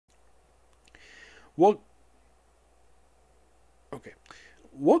Well, okay.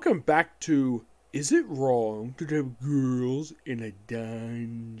 Welcome back to Is It Wrong to Have Girls in a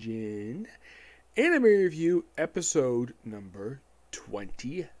Dungeon? Anime Review episode number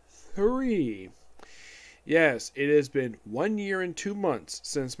 23. Yes, it has been 1 year and 2 months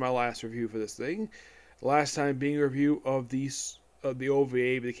since my last review for this thing. Last time being a review of the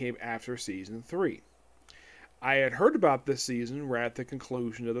OVA that came after season 3. I had heard about this season right at the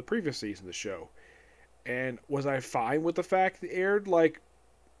conclusion of the previous season of the show. And was I fine with the fact it aired where it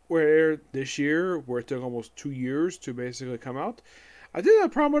aired this year, where it took almost 2 years to basically come out? I didn't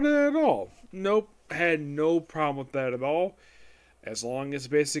have a problem with it at all. Nope, had no problem with that at all. As long as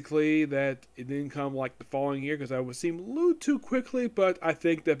basically that it didn't come like the following year, because that would seem a little too quickly, but I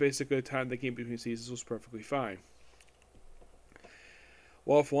think that basically the time that came between seasons was perfectly fine.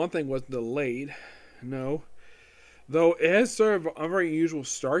 Well, for one thing, it wasn't delayed. No. Though it has sort of a very unusual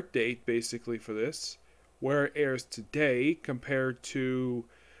start date, basically, for this, where it airs today compared to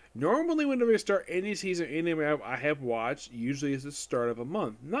normally whenever I start any season anime I have watched, usually is the start of a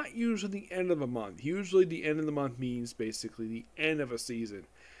month. Not usually the end of a month. Usually the end of the month means basically the end of a season.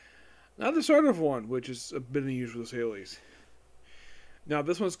 Not the start of one, which is a bit unusual to say the least. Now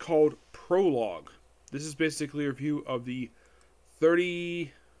this one's called Prologue. This is basically a review of the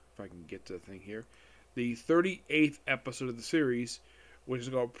 30... if I can get to the thing here. The 38th episode of the series, which is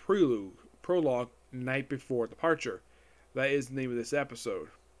called Prelude. Prologue, Night Before Departure. That is the name of this episode.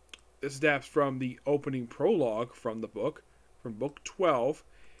 This adapts from the opening prologue from the book, from book 12,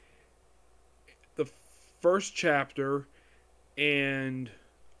 the first chapter, and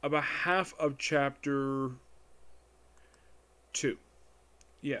about half of chapter 2.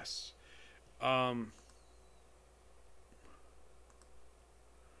 Yes.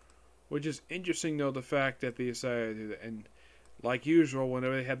 Which is interesting, though, the fact that they decided to do that. And like usual,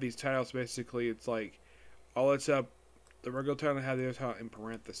 whenever they have these titles, basically, it's like, oh, let's up the regular title and have the other title in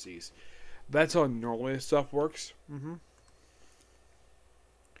parentheses. That's how normally this stuff works.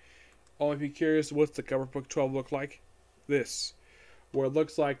 Oh, if you're curious, what's the cover book 12 look like? This. Where it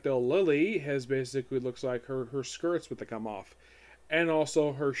looks like the Lily has basically looks like her skirts would come off. And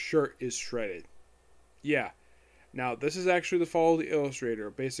also her shirt is shredded. Yeah. Now, this is actually the follow the illustrator.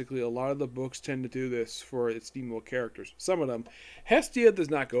 Basically, a lot of the books tend to do this for its female characters. Some of them. Hestia does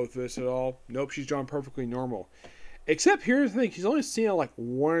not go through this at all. Nope, she's drawn perfectly normal. Except here's the thing, she's only seen like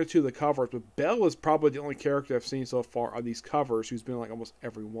one or two of the covers, but Belle is probably the only character I've seen so far on these covers who's been like almost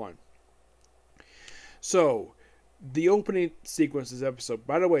every one. So, the opening sequence of this episode.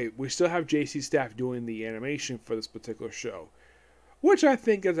 By the way, we still have JC Staff doing the animation for this particular show, which I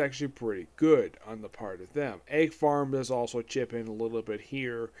think is actually pretty good on the part of them. Egg Farm does also chip in a little bit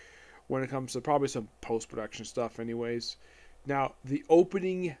here when it comes to probably some post-production stuff anyways. Now, the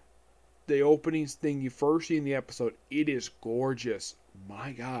opening thing you first see in the episode, it is gorgeous.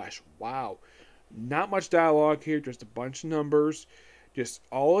 My gosh, wow. Not much dialogue here, just a bunch of numbers. Just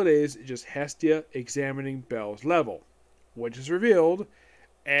all it is just Hestia examining Belle's level, which is revealed.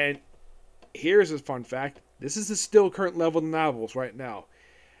 And here's a fun fact. This is the still current level of the novels right now.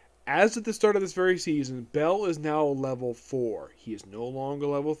 As at the start of this very season, Belle is now level 4. He is no longer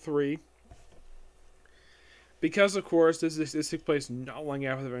level 3. Because, of course, this took place not long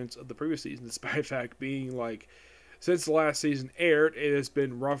after the events of the previous season, despite the fact being like, since the last season aired, it has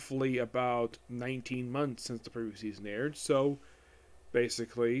been roughly about 19 months since the previous season aired. So,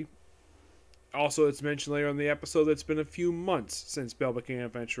 basically, also it's mentioned later in the episode that it's been a few months since Belle became an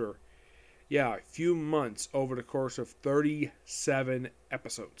adventurer. Yeah, a few months over the course of 37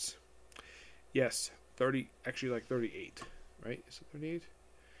 episodes. Yes, 30, actually like 38, right? Is it 38?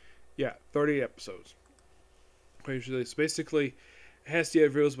 Yeah, 38 episodes. So basically, Hestia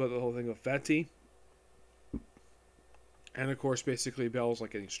reveals about the whole thing of Veti. And of course, basically, Belle's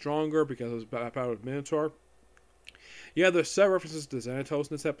like getting stronger because of his battle with Minotaur. Yeah, there's several references to Xanatos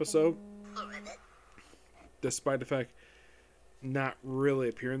in this episode. Despite the fact not really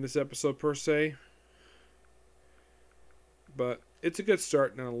appear in this episode per se, but it's a good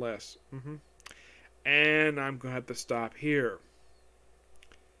start nonetheless. And I'm gonna have to stop here.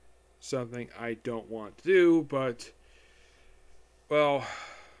 Something I don't want to do, but well,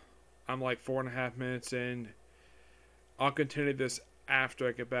 I'm like 4.5 minutes in. I'll continue this after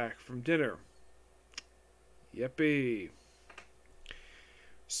I get back from dinner. Yippee.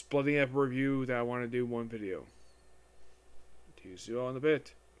 Splitting up a review that I want to do one video. See you all in a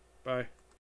bit. Bye.